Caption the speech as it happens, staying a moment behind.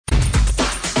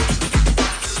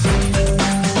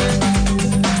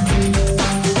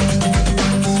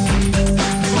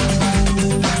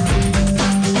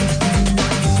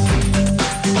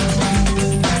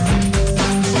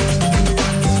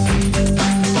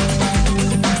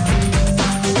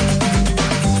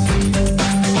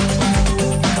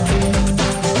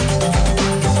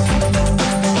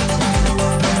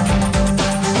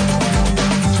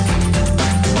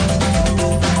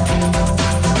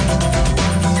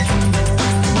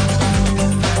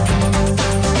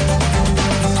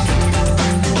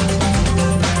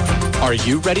Are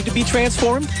you ready to be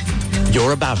transformed?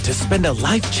 You're about to spend a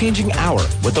life-changing hour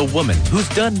with a woman who's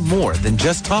done more than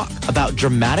just talk about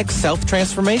dramatic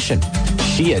self-transformation.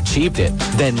 She achieved it,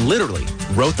 then literally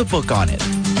wrote the book on it,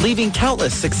 leaving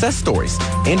countless success stories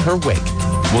in her wake.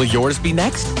 Will yours be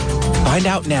next? Find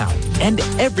out now and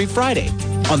every Friday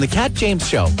on The Cat James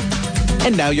Show.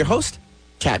 And now your host,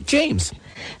 Cat James.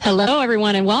 Hello,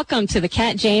 everyone, and welcome to the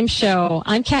Cat James Show.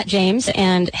 I'm Cat James,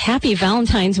 and happy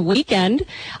Valentine's weekend.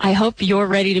 I hope you're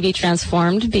ready to be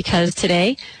transformed, because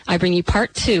today I bring you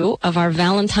part 2 of our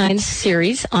Valentines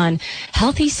series on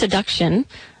Healthy Seduction,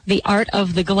 the Art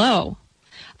of the Glow.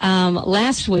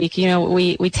 Last week,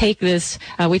 we take this,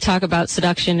 we talk about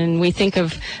seduction, and we think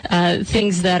of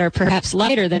things that are perhaps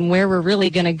lighter than where we're really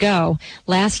going to go.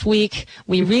 Last week,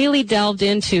 we really delved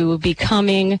into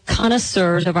becoming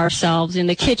connoisseurs of ourselves in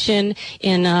the kitchen,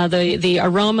 in the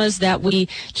aromas that we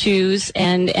choose,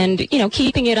 and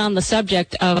keeping it on the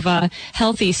subject of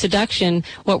healthy seduction.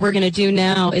 What we're going to do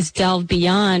now is delve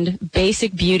beyond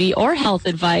basic beauty or health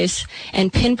advice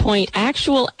and pinpoint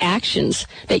actual actions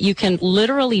that you can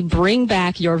literally bring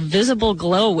back your visible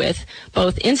glow with,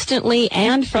 both instantly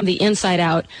and from the inside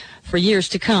out, for years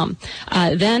to come.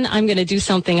 Then I'm going to do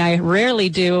something I rarely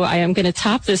do. I am going to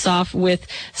top this off with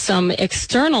some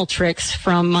external tricks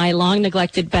from my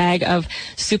long-neglected bag of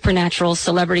supernatural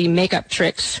celebrity makeup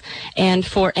tricks. And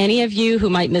for any of you who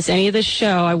might miss any of this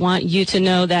show, I want you to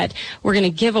know that we're going to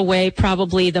give away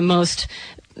probably the most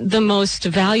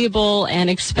valuable and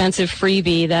expensive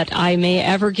freebie that I may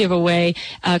ever give away,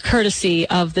 courtesy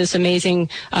of this amazing,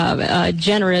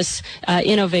 generous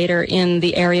innovator in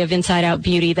the area of inside-out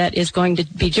beauty that is going to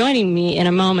be joining me in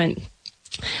a moment.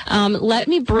 Let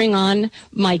me bring on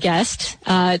my guest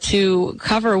to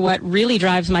cover what really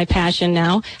drives my passion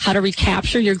now, how to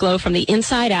recapture your glow from the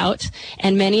inside out.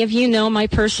 And many of you know my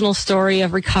personal story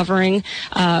of recovering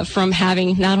from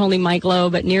having not only my glow,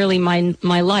 but nearly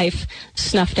my life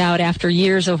snuffed out after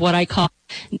years of what I call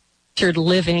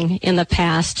living in the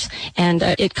past, and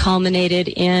it culminated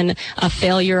in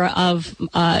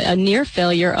a near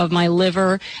failure of my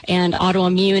liver and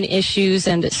autoimmune issues,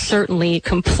 and certainly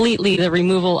completely the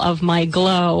removal of my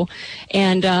glow.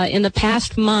 And in the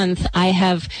past month, I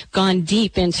have gone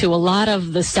deep into a lot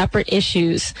of the separate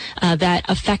issues that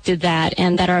affected that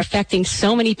and that are affecting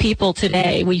so many people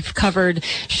today. We've covered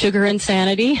sugar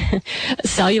insanity,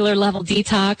 cellular level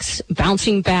detox,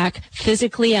 bouncing back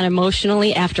physically and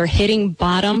emotionally after hitting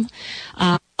bottom,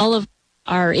 all of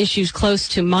our issues close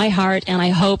to my heart, and I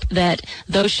hope that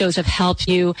those shows have helped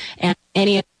you, and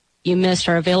any of you missed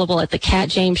are available at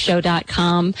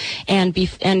thecatjamesshow.com, and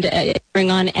bring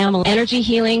on Emily energy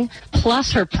healing,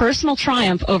 plus her personal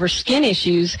triumph over skin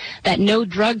issues that no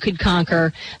drug could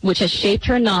conquer, which has shaped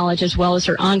her knowledge as well as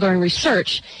her ongoing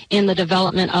research in the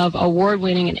development of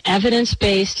award-winning and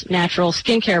evidence-based natural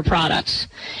skincare products.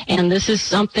 And this is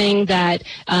something that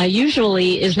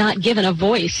usually is not given a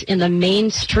voice in the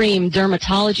mainstream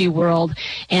dermatology world,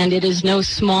 and it is no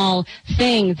small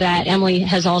thing that Emily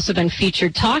has also been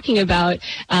featured talking about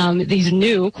these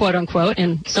new, quote-unquote,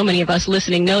 and so many of us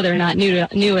listening know they're not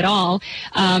new at all,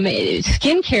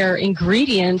 skincare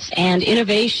ingredients and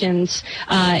innovations,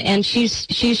 and she's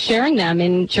sharing them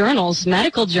in journals,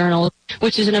 medical journals,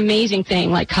 which is an amazing thing,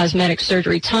 like Cosmetic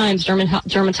Surgery Times,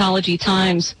 Dermatology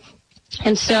Times.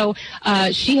 And so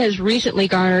she has recently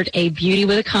garnered a Beauty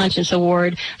with a Conscience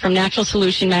Award from Natural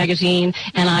Solution magazine,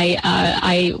 and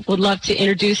I would love to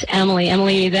introduce Emily.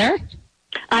 Emily, are you there?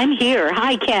 I'm here.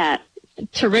 Hi, Kat.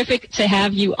 Terrific to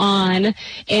have you on.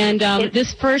 And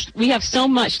we have so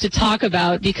much to talk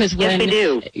about, because when,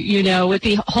 yes, we do. With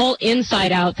the whole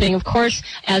inside out thing, of course,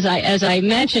 as I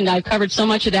mentioned, I've covered so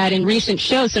much of that in recent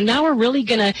shows. So now we're really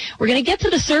gonna get to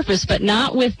the surface, but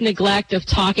not with neglect of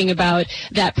talking about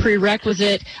that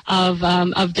prerequisite of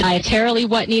dietarily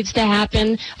what needs to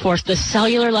happen for the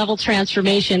cellular level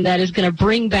transformation that is going to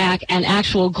bring back an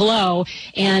actual glow.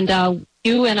 And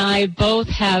you and I both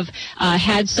have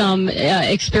had some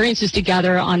experiences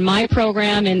together on my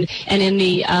program and in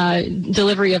the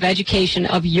delivery of education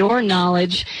of your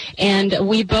knowledge, and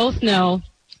we both know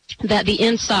that the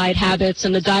inside habits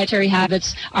and the dietary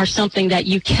habits are something that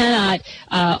you cannot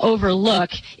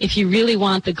overlook if you really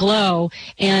want the glow.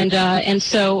 And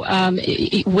so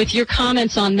with your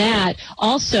comments on that,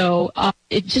 also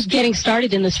just getting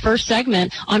started in this first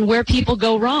segment on where people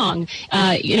go wrong.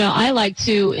 I like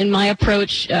to, in my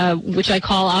approach, which I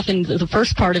call often the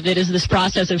first part of it is this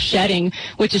process of shedding,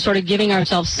 which is sort of giving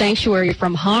ourselves sanctuary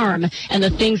from harm and the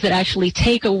things that actually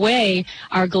take away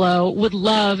our glow. Would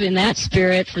love in that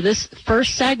spirit for for this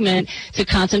first segment to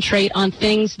concentrate on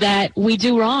things that we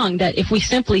do wrong, that if we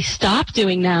simply stop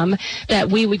doing them, that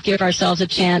we would give ourselves a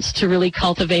chance to really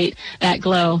cultivate that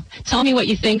glow. Tell me what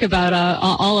you think about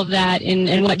all of that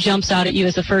and what jumps out at you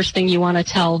as the first thing you want to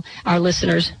tell our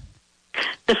listeners.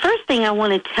 The first thing I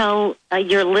want to tell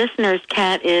your listeners,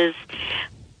 Kat, is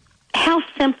how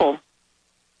simple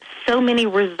so many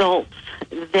results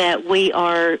that we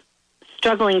are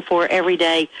struggling for every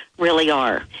day really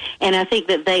are. And I think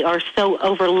that they are so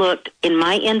overlooked in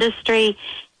my industry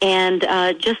and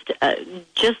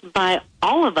just by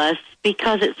all of us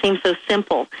because it seems so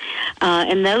simple.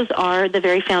 And those are the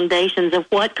very foundations of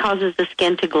what causes the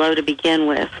skin to glow to begin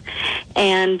with.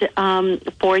 And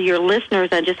for your listeners,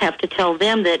 I just have to tell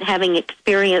them that having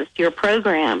experienced your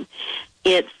program,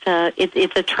 it's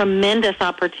a tremendous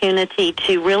opportunity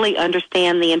to really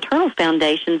understand the internal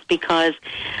foundations because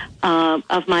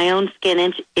of my own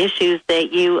skin issues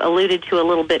that you alluded to a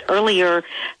little bit earlier.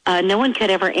 No one could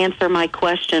ever answer my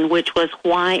question, which was,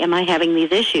 why am I having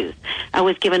these issues? I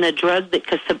was given a drug that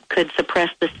could suppress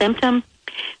the symptom,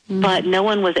 but no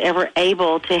one was ever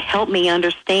able to help me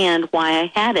understand why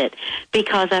I had it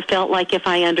because I felt like if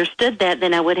I understood that,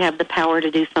 then I would have the power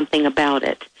to do something about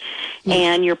it.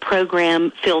 And your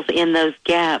program fills in those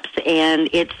gaps, and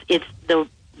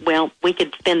well, we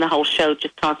could spend the whole show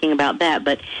just talking about that,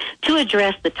 but to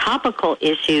address the topical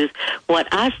issues, what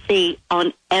I see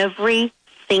on every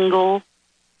single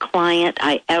client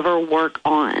I ever work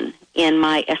on in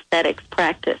my aesthetics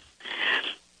practice,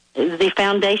 the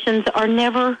foundations are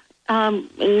never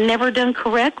done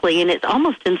correctly, and it's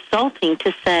almost insulting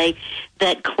to say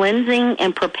that cleansing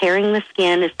and preparing the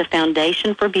skin is the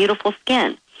foundation for beautiful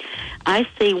skin. I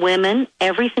see women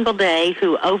every single day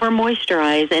who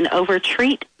over-moisturize and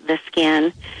over-treat the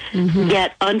skin,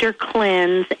 yet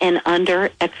under-cleanse and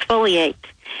under-exfoliate.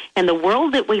 And the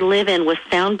world that we live in with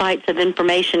sound bites of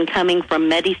information coming from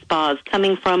medi-spas,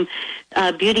 coming from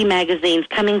beauty magazines,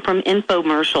 coming from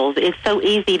infomercials, it's so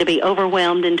easy to be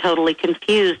overwhelmed and totally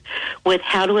confused with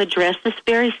how to address this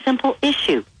very simple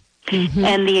issue.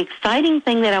 And the exciting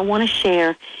thing that I want to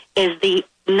share is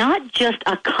not just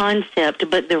a concept,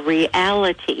 but the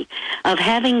reality of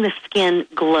having the skin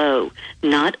glow,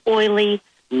 not oily,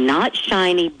 not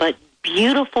shiny, but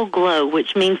beautiful glow,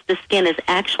 which means the skin is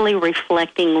actually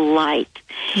reflecting light,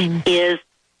 is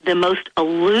the most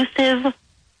elusive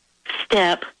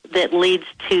step that leads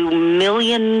to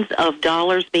millions of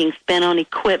dollars being spent on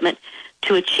equipment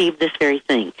to achieve this very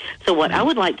thing. So what I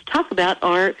would like to talk about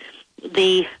are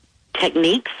the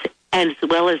techniques as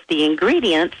well as the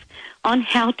ingredients on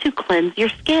how to cleanse your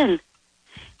skin.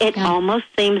 It almost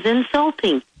seems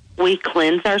insulting. We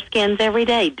cleanse our skins every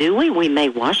day, do we? We may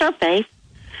wash our face,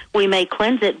 we may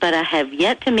cleanse it, but I have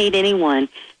yet to meet anyone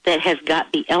that has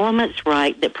got the elements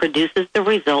right that produces the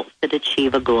results that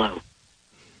achieve a glow.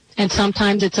 And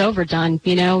sometimes it's overdone.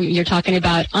 You know, you're talking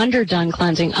about underdone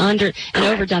cleansing, and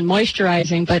overdone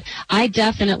moisturizing. But I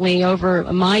definitely, over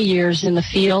my years in the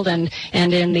field and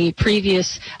in the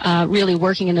previous, really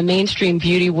working in the mainstream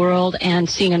beauty world and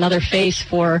seeing another face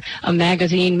for a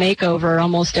magazine makeover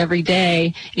almost every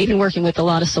day, even working with a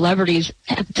lot of celebrities,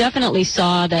 definitely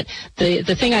saw that the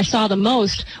thing I saw the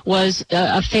most was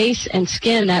a face and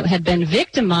skin that had been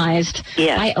victimized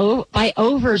by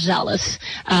overzealous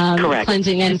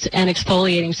cleansing and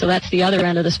exfoliating. So that's the other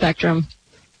end of the spectrum.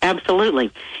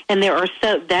 Absolutely. And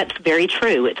that's very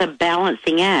true. It's a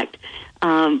balancing act.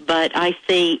 But I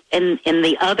see in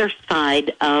the other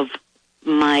side of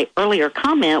my earlier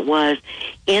comment was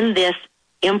in this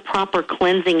improper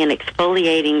cleansing and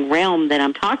exfoliating realm that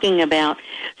I'm talking about,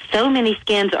 so many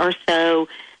skins are so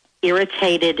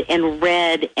irritated and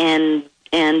red and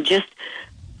just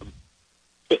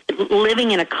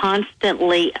living in a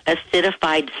constantly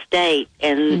acidified state,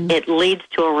 and it leads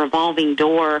to a revolving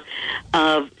door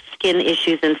of skin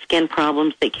issues and skin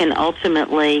problems that can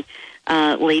ultimately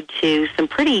lead to some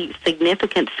pretty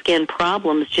significant skin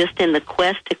problems just in the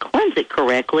quest to cleanse it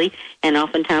correctly, and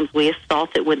oftentimes we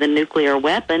assault it with a nuclear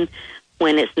weapon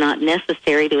when it's not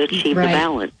necessary to achieve the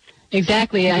balance.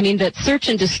 Exactly. I mean, that search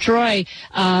and destroy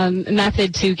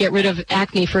method to get rid of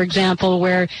acne, for example,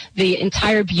 where the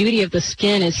entire beauty of the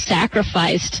skin is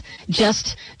sacrificed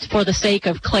just for the sake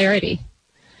of clarity.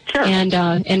 Sure. And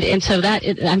so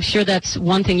I'm sure that's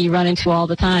one thing you run into all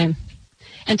the time.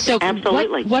 And so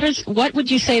absolutely. What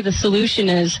would you say the solution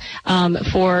is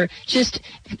for just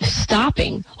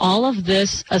stopping all of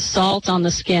this assault on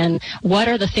the skin? What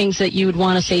are the things that you would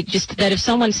want to say, just that if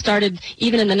someone started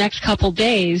even in the next couple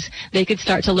days, they could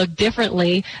start to look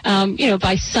differently,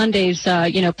 by Sunday's,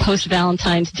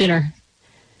 post-Valentine's dinner?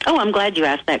 Oh, I'm glad you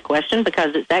asked that question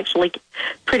because it's actually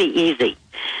pretty easy.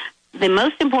 The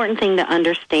most important thing to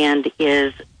understand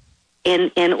is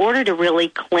in order to really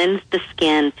cleanse the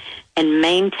skin and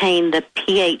maintain the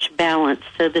pH balance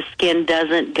so the skin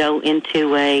doesn't go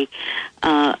into an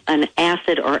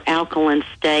acid or alkaline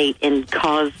state and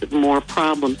cause more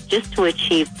problems, just to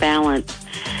achieve balance,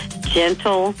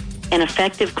 gentle and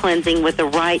effective cleansing with the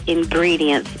right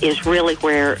ingredients is really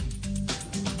where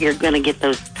you're going to get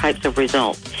those types of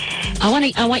results. I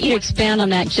want you to expand on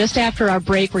that just after our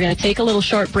break. We're going to take a little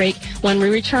short break. When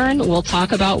we return, we'll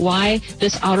talk about why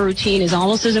this outer routine is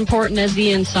almost as important as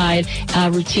the inside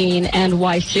routine, and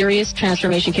why serious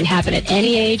transformation can happen at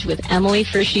any age with Emily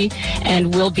Fritchey,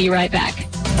 and we'll be right back.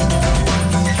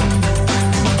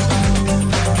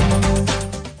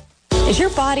 Is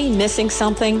your body missing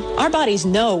something? Our bodies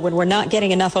know when we're not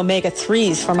getting enough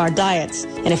omega-3s from our diets.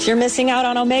 And if you're missing out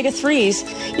on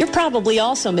omega-3s, you're probably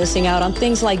also missing out on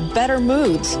things like better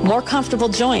moods, more comfortable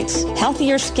joints,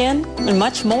 healthier skin, and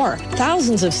much more.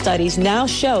 Thousands of studies now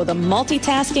show the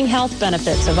multitasking health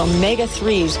benefits of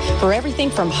omega-3s for everything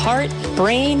from heart,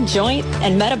 brain, joint,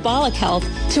 and metabolic health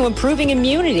to improving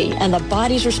immunity and the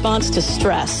body's response to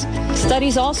stress.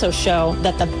 Studies also show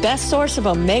that the best source of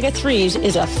omega-3s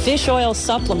is a fish oil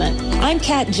supplement. I'm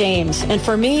Kat James, and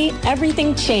for me,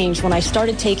 everything changed when I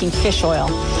started taking fish oil.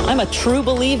 I'm a true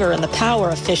believer in the power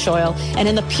of fish oil and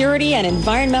in the purity and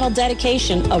environmental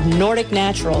dedication of Nordic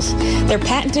Naturals. Their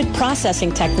patented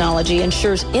processing technology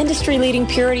ensures industry-leading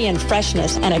purity and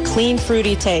freshness and a clean,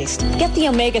 fruity taste. Get the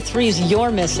omega-3s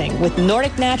you're missing with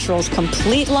Nordic Naturals'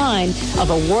 complete line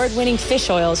of award-winning fish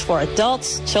oils for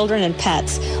adults, children, and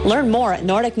pets. Learn more at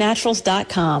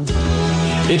NordicNaturals.com.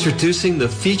 Introducing the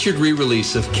featured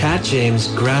re-release of Kat James'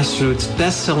 grassroots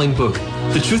best-selling book,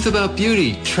 The Truth About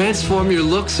Beauty, Transform Your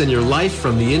Looks and Your Life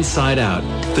from the Inside Out.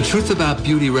 The Truth About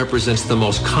Beauty represents the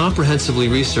most comprehensively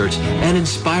researched and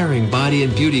inspiring body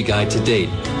and beauty guide to date.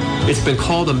 It's been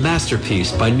called a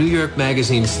masterpiece by New York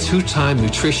Magazine's two-time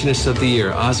Nutritionist of the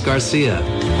Year, Oz Garcia,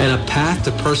 and a path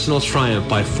to personal triumph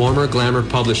by former Glamour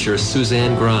publisher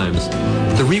Suzanne Grimes.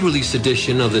 The re-release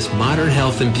edition of this modern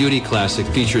health and beauty classic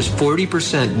features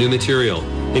 40% new material,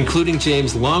 including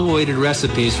James' long-awaited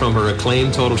recipes from her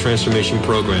acclaimed Total Transformation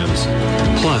programs.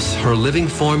 Plus, her living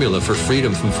formula for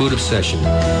freedom from food obsession,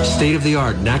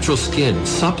 state-of-the-art natural skin,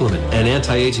 supplement, and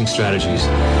anti-aging strategies,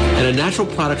 and a natural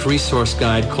product resource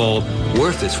guide called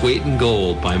Worth Its Weight in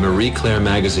Gold by Marie Claire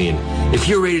Magazine. If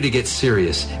you're ready to get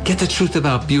serious, get the truth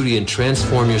about beauty and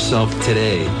transform yourself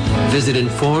today. Visit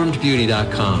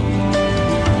informedbeauty.com.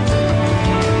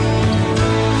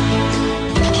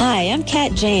 Hi, I'm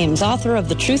Kat James, author of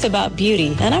The Truth About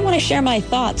Beauty, and I want to share my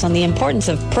thoughts on the importance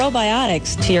of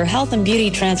probiotics to your health and beauty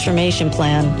transformation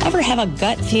plan. Ever have a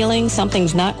gut feeling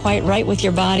something's not quite right with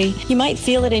your body? You might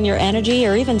feel it in your energy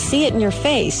or even see it in your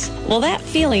face. Well, that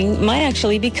feeling might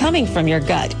actually be coming from your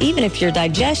gut, even if your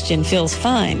digestion feels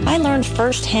fine. I learned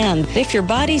firsthand that if your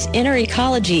body's inner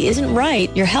ecology isn't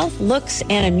right, your health, looks,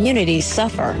 and immunity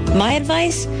suffer. My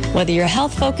advice? Whether your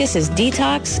health focus is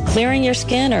detox, clearing your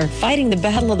skin, or fighting the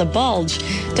battle of the bulge,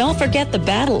 don't forget the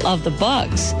battle of the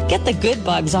bugs. Get the good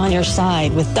bugs on your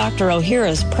side with Dr.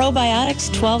 Ohhira's Probiotics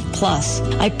 12 Plus.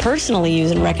 I personally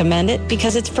use and recommend it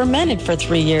because it's fermented for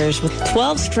 3 years with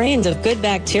 12 strains of good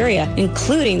bacteria,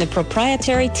 including the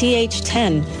proprietary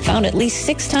TH10, found at least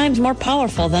 6 times more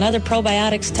powerful than other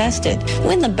probiotics tested.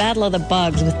 Win the battle of the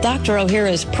bugs with Dr.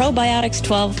 Ohhira's Probiotics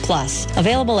 12 Plus.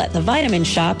 Available at the Vitamin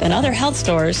Shop and other health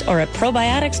stores or at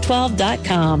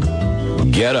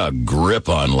probiotics12.com. Get a grip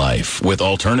on life with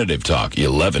Alternative Talk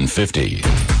 1150.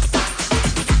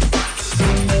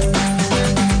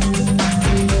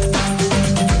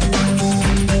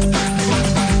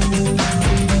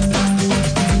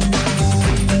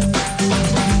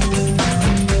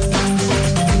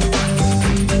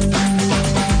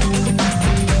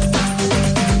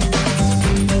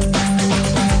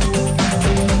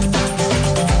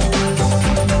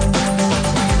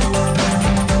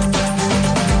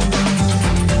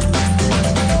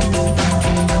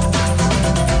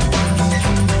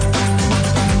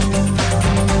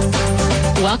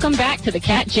 Welcome back to the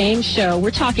Kat James Show. We're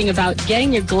talking about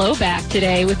getting your glow back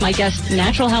today with my guest,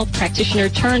 natural health practitioner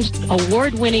turned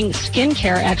award-winning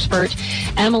skincare expert,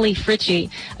 Emily Fritchey.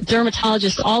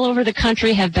 Dermatologists all over the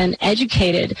country have been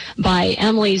educated by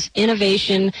Emily's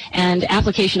innovation and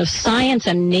application of science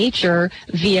and nature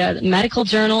via medical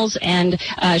journals, and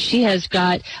she has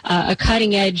got a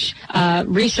cutting-edge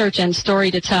research and story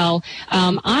to tell.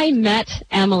 I met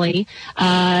Emily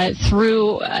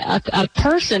through a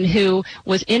person who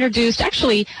was introduced,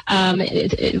 actually,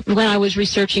 when I was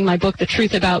researching my book, The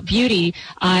Truth About Beauty,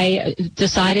 I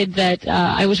decided that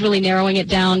I was really narrowing it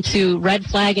down to red red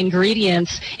flag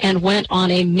ingredients and went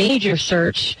on a major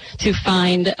search to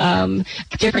find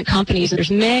different companies.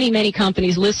 There's many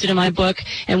companies listed in my book,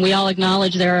 and we all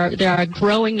acknowledge there are a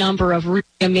growing number of really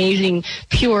amazing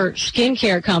pure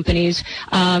skincare companies,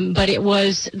 but it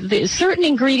was certain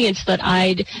ingredients that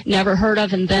I'd never heard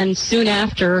of, and then soon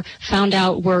after found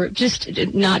out were just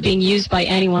not being used by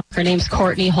anyone. Her name's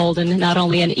Courtney Holden, not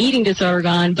only an eating disorder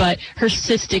gone, but her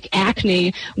cystic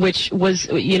acne, which was,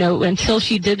 until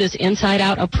she did this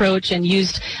inside-out approach and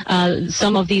used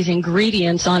some of these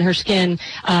ingredients on her skin,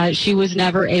 she was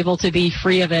never able to be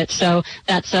free of it. So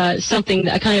that's something,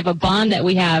 a kind of a bond that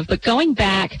we have. But going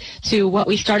back to what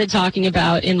we started talking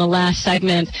about in the last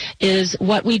segment is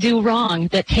what we do wrong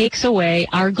that takes away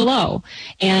our glow.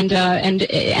 And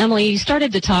Emily, you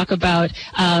started to talk about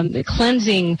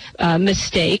cleansing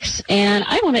mistakes, and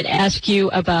I wanted to ask you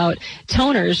about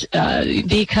toners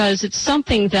because it's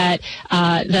something that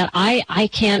I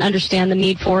can't understand the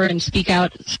need for and speak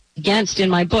out against in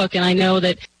my book, and I know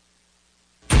that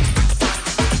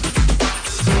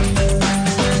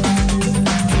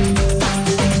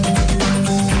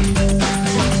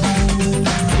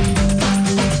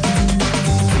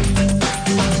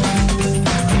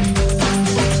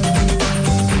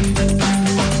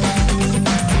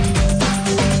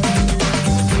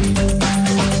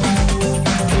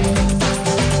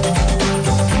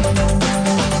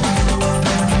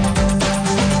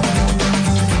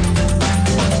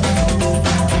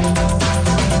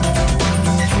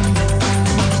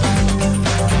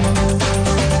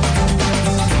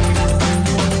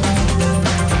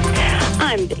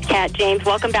James.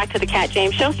 Welcome back to the Cat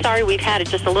James Show. Sorry we've had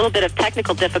just a little bit of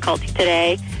technical difficulty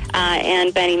today,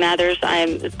 and Benny Mathers,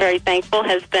 I'm very thankful,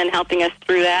 has been helping us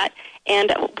through that.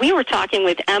 And we were talking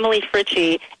with Emily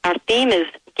Fritchey. Our theme is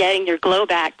getting your glow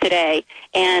back today,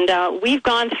 and we've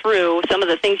gone through some of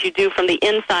the things you do from the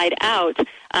inside out.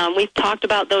 We've talked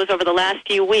about those over the last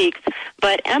few weeks,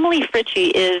 but Emily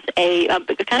Fritchey is a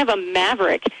kind of a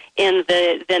maverick in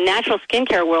the natural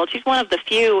skincare world. She's one of the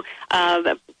few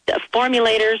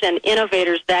formulators and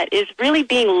innovators that is really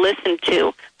being listened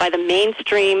to by the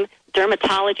mainstream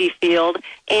dermatology field,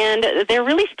 and they're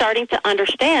really starting to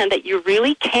understand that you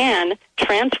really can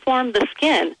transform the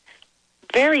skin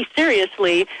very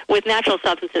seriously with natural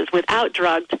substances, without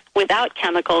drugs, without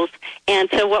chemicals. And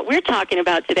so what we're talking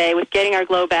about today with getting our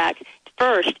glow back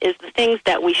first is the things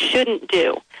that we shouldn't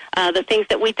do, the things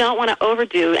that we don't want to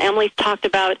overdo. Emily's talked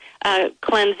about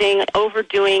cleansing,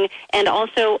 overdoing, and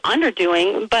also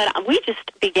underdoing, but we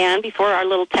just began, before our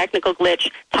little technical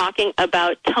glitch, talking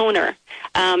about toner.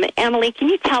 Emily, can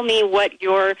you tell me what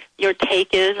your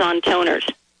take is on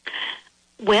toners?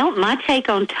 Well, my take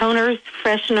on toners,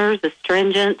 fresheners,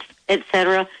 astringents,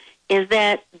 etc., is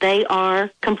that they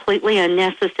are completely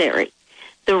unnecessary.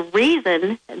 The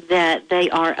reason that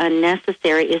they are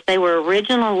unnecessary is they were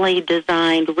originally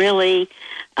designed really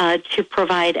to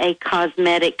provide a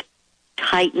cosmetic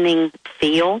tightening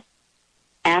feel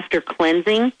after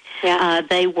cleansing. Yeah.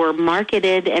 They were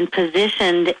marketed and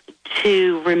positioned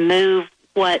to remove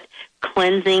what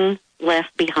cleansing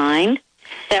left behind.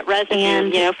 That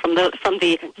residue, from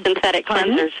the synthetic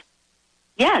cleansers.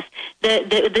 Yes.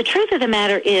 The truth of the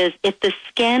matter is, if the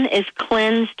skin is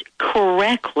cleansed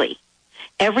correctly,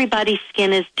 everybody's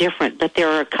skin is different, but there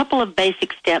are a couple of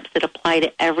basic steps that apply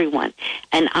to everyone,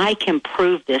 and I can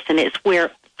prove this, and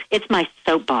it's my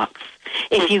soapbox.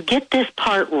 If you get this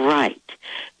part right,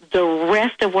 the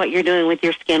rest of what you're doing with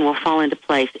your skin will fall into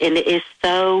place, and it is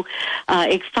so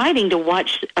exciting to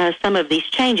watch some of these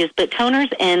changes. But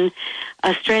toners and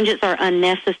astringents are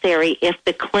unnecessary if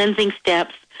the cleansing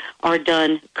steps are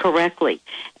done correctly.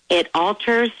 It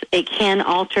can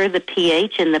alter the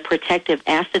pH and the protective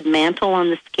acid mantle on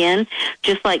the skin,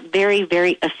 just like very,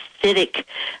 very acidic,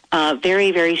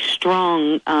 very, very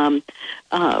strong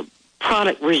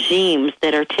product regimes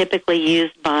that are typically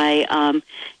used by,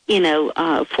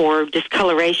 for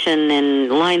discoloration and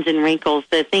lines and wrinkles.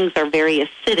 The things are very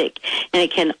acidic, and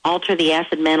it can alter the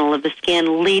acid mantle of the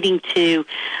skin, leading to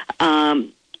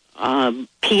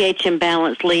pH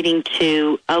imbalance, leading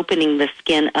to opening the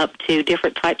skin up to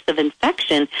different types of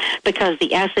infection, because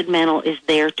the acid mantle is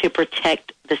there to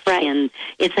protect the skin.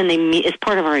 Right. It's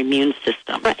part of our immune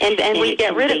system. Right. And we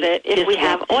get rid of it if we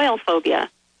have oil phobia.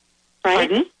 Right?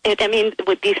 Pardon?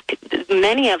 With these,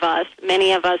 many of us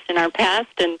in our past,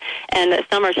 and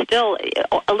some are still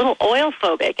a little oil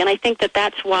phobic, and I think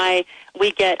that's why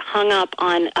we get hung up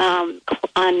on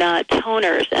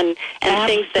toners and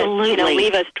things that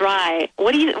leave us dry.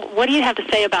 What do you have to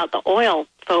say about the oil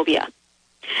phobia?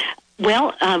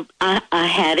 Well, I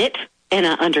had it, and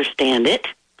I understand it.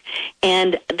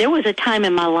 And there was a time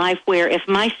in my life where if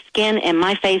my skin and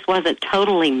my face wasn't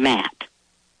totally matte,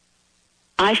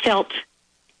 I felt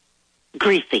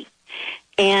greasy.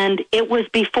 And it was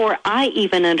before I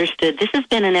even understood. This has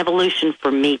been an evolution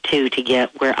for me, too, to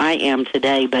get where I am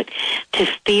today. But to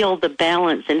feel the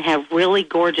balance and have really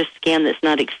gorgeous skin that's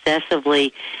not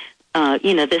excessively,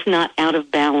 that's not out of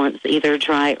balance, either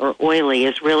dry or oily,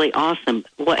 is really awesome.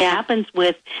 What happens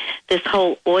with this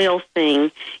whole oil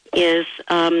thing is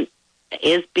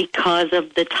because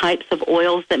of the types of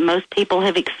oils that most people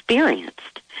have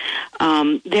experienced.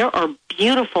 There are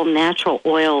beautiful natural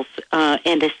oils,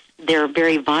 and they're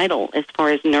very vital as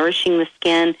far as nourishing the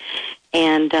skin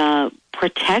and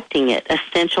protecting it.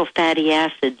 Essential fatty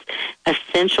acids,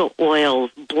 essential oils,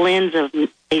 blends of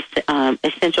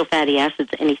essential fatty acids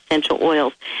and essential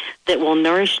oils that will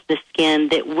nourish the skin,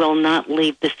 that will not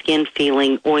leave the skin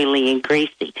feeling oily and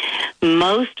greasy.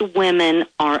 Most women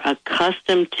are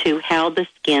accustomed to how the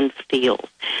skin feels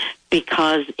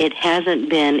because it hasn't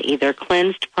been either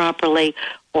cleansed properly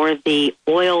or the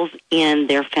oils in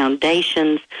their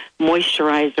foundations,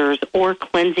 moisturizers, or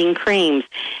cleansing creams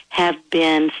have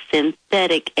been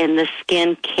synthetic, and the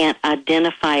skin can't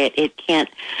identify it. It can't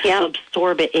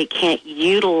absorb it. It can't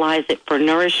utilize it for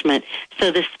nourishment,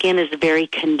 so the skin is very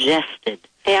congested.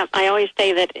 Yeah, I always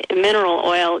say that mineral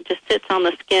oil just sits on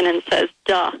the skin and says,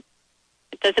 duh.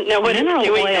 It doesn't know what it's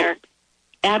doing there.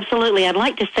 Absolutely. I'd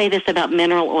like to say this about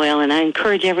mineral oil, and I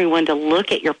encourage everyone to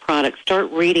look at your product, start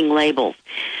reading labels.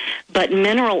 But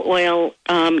mineral oil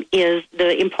is,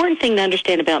 the important thing to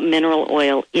understand about mineral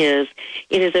oil is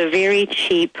it is a very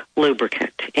cheap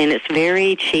lubricant, and it's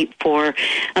very cheap for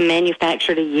a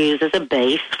manufacturer to use as a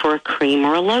base for a cream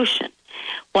or a lotion.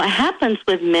 What happens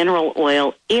with mineral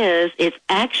oil is it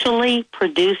actually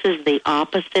produces the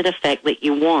opposite effect that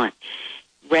you want.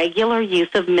 Regular use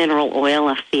of mineral oil,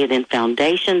 I see it in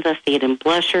foundations, I see it in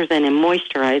blushers and in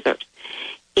moisturizers,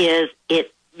 is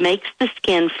it makes the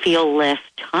skin feel less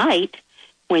tight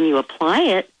when you apply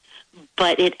it,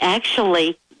 but it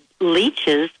actually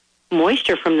leaches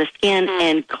moisture from the skin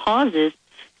and causes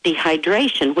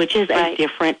dehydration, which is a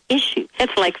different issue.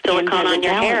 It's like silicone on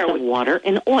your hair. With water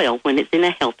and oil when it's in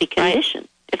a healthy condition.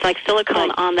 It's like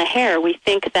silicone on the hair. We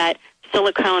think that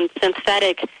silicone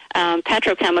synthetic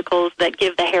petrochemicals that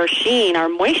give the hair sheen are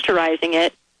moisturizing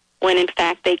it, when in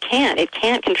fact they can't. It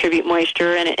can't contribute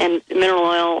moisture, and mineral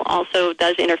oil also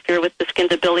does interfere with the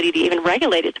skin's ability to even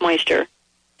regulate its moisture.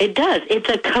 It does. It's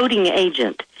a coating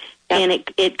agent, and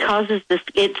it causes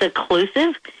it's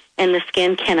occlusive, and the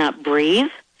skin cannot breathe,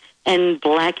 and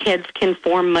blackheads can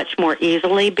form much more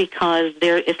easily because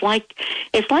it's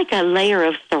like a layer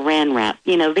of saran wrap,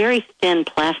 very thin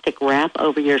plastic wrap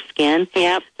over your skin.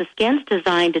 Yep. The skin's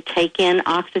designed to take in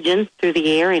oxygen through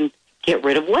the air and get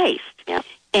rid of waste. Yep.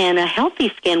 And a healthy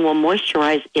skin will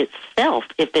moisturize itself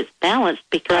if it's balanced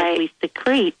because we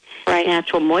secrete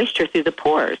natural moisture through the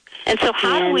pores. And so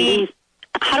how do we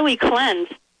cleanse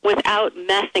without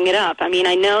messing it up? I mean,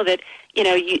 I know that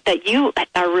you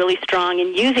are really strong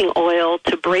in using oil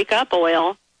to break up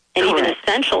oil and even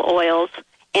essential oils,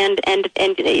 and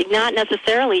not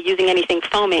necessarily using anything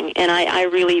foaming. And I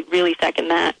really, really second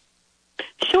that.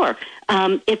 Sure.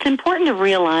 It's important to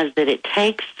realize that it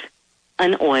takes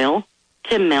an oil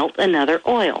to melt another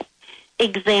oil.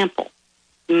 Example,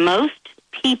 most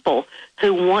people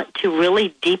who want to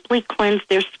really deeply cleanse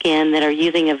their skin that are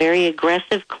using a very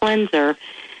aggressive cleanser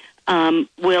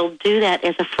will do that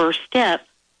as a first step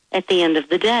at the end of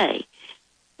the day.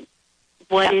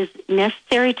 What is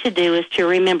necessary to do is to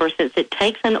remember, since it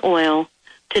takes an oil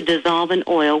to dissolve an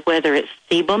oil, whether it's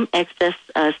sebum, excess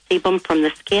sebum from the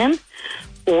skin,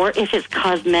 or if it's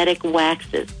cosmetic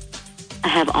waxes. I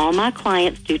have all my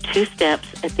clients do 2 steps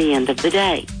at the end of the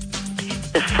day.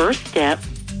 The first step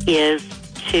is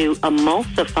to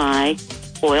emulsify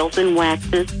oils and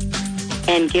waxes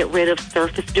and get rid of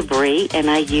surface debris, and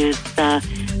I use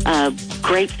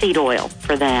grapeseed oil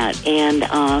for that and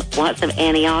lots of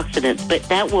antioxidants, but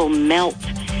that will melt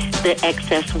the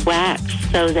excess wax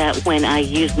so that when I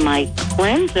use my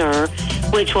cleanser,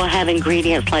 which will have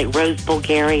ingredients like rose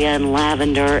bulgaria and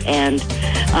lavender and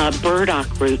burdock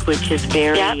root, which is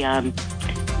very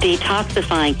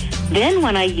detoxifying, then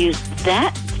when I use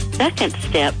that second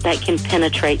step, that can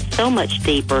penetrate so much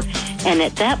deeper, and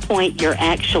at that point, you're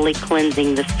actually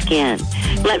cleansing the skin.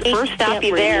 Let me stop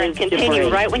you there and continue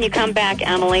right when you come back,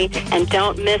 Emily, and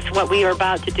don't miss what we are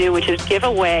about to do, which is give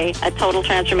away a total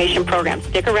transformation program.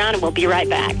 Stick around, and we'll be right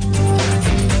back.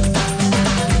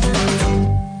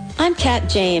 I'm Kat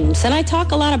James, and I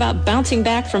talk a lot about bouncing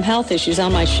back from health issues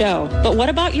on my show. But what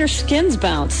about your skin's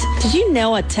bounce? Did you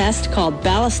know a test called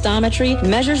ballistometry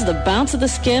measures the bounce of the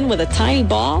skin with a tiny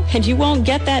ball? And you won't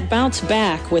get that bounce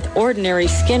back with ordinary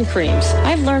skin creams.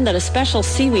 I've learned that a special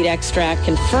seaweed extract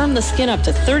can firm the skin up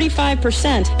to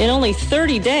 35% in only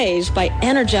 30 days by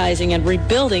energizing and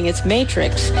rebuilding its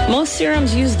matrix. Most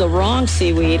serums use the wrong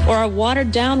seaweed or are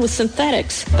watered down with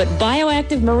synthetics, but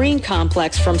Bioactive Marine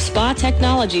Complex from Spa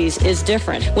Technologies is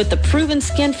different. With the proven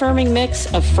skin firming mix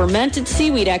of fermented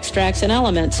seaweed extracts and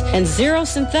elements and zero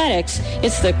synthetics,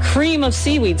 it's the cream of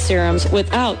seaweed serums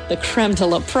without the creme de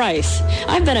la price.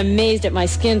 I've been amazed at my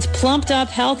skin's plumped up,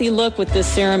 healthy look with this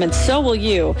serum, and so will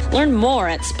you. Learn more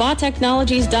at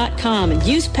spatechnologies.com and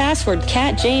use password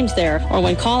CatJames there, or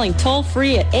when calling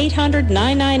toll-free at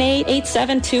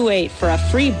 800-998-8728 for a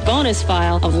free bonus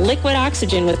file of liquid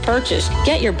oxygen with purchase.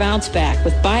 Get your bounce back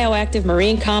with Bioactive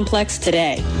Marine Complex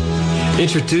today.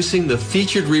 Introducing the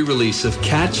featured re-release of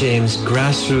Kat James'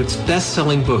 grassroots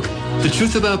best-selling book, The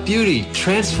Truth About Beauty,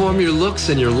 Transform Your Looks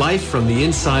and Your Life from the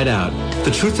Inside Out.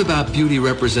 The Truth About Beauty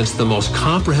represents the most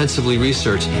comprehensively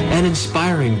researched and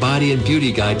inspiring body and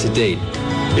beauty guide to date.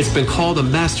 It's been called a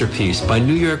masterpiece by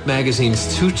New York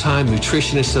Magazine's two-time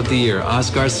Nutritionist of the Year, Oz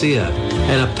Garcia,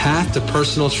 and a path to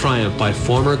personal triumph by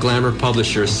former Glamour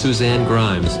publisher Suzanne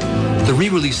Grimes. The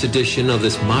re-release edition of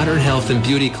this modern health and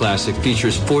beauty classic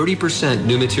features 40%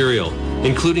 new material,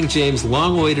 including James'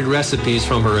 long-awaited recipes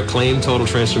from her acclaimed Total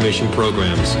Transformation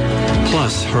programs.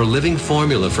 Plus, her living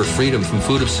formula for freedom from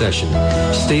food obsession,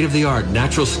 state-of-the-art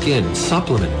natural skin,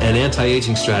 supplement, and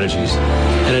anti-aging strategies,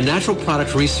 and a natural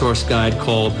product resource guide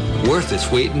called Worth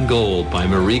Its Weight in Gold by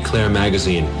Marie Claire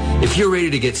Magazine. If you're ready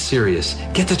to get serious,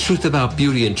 get the truth about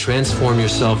beauty and transform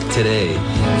yourself today.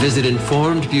 Visit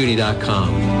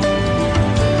informedbeauty.com.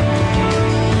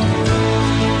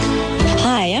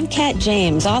 Hi, I'm Kat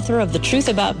James, author of The Truth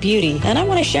About Beauty, and I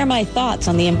want to share my thoughts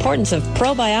on the importance of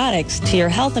probiotics to your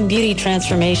health and beauty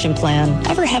transformation plan.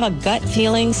 Ever have a gut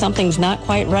feeling something's not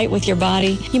quite right with your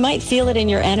body? You might feel it in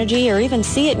your energy or even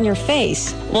see it in your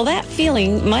face. Well, that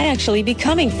feeling might actually be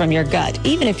coming from your gut,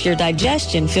 even if your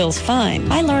digestion feels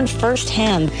fine. I learned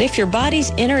firsthand that if your body's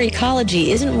inner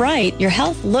ecology isn't right, your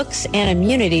health, looks, and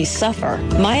immunity suffer.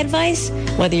 My advice?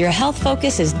 Whether your health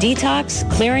focus is detox,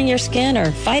 clearing your skin,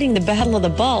 or fighting the battle of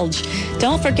the bulge,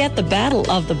 don't forget the battle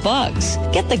of the bugs.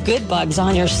 Get the good bugs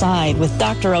on your side with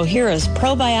Dr. Ohhira's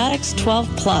Probiotics 12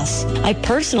 Plus. I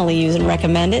personally use and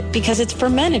recommend it because it's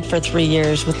fermented for 3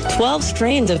 years with 12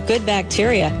 strains of good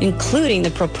bacteria, including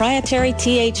the proprietary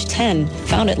TH10,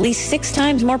 found at least 6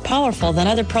 times more powerful than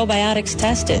other probiotics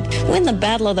tested. Win the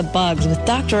battle of the bugs with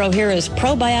Dr. Ohhira's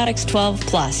Probiotics 12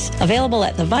 Plus. Available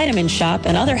at the Vitamin Shop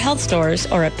and other health stores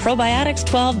or at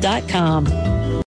probiotics12.com.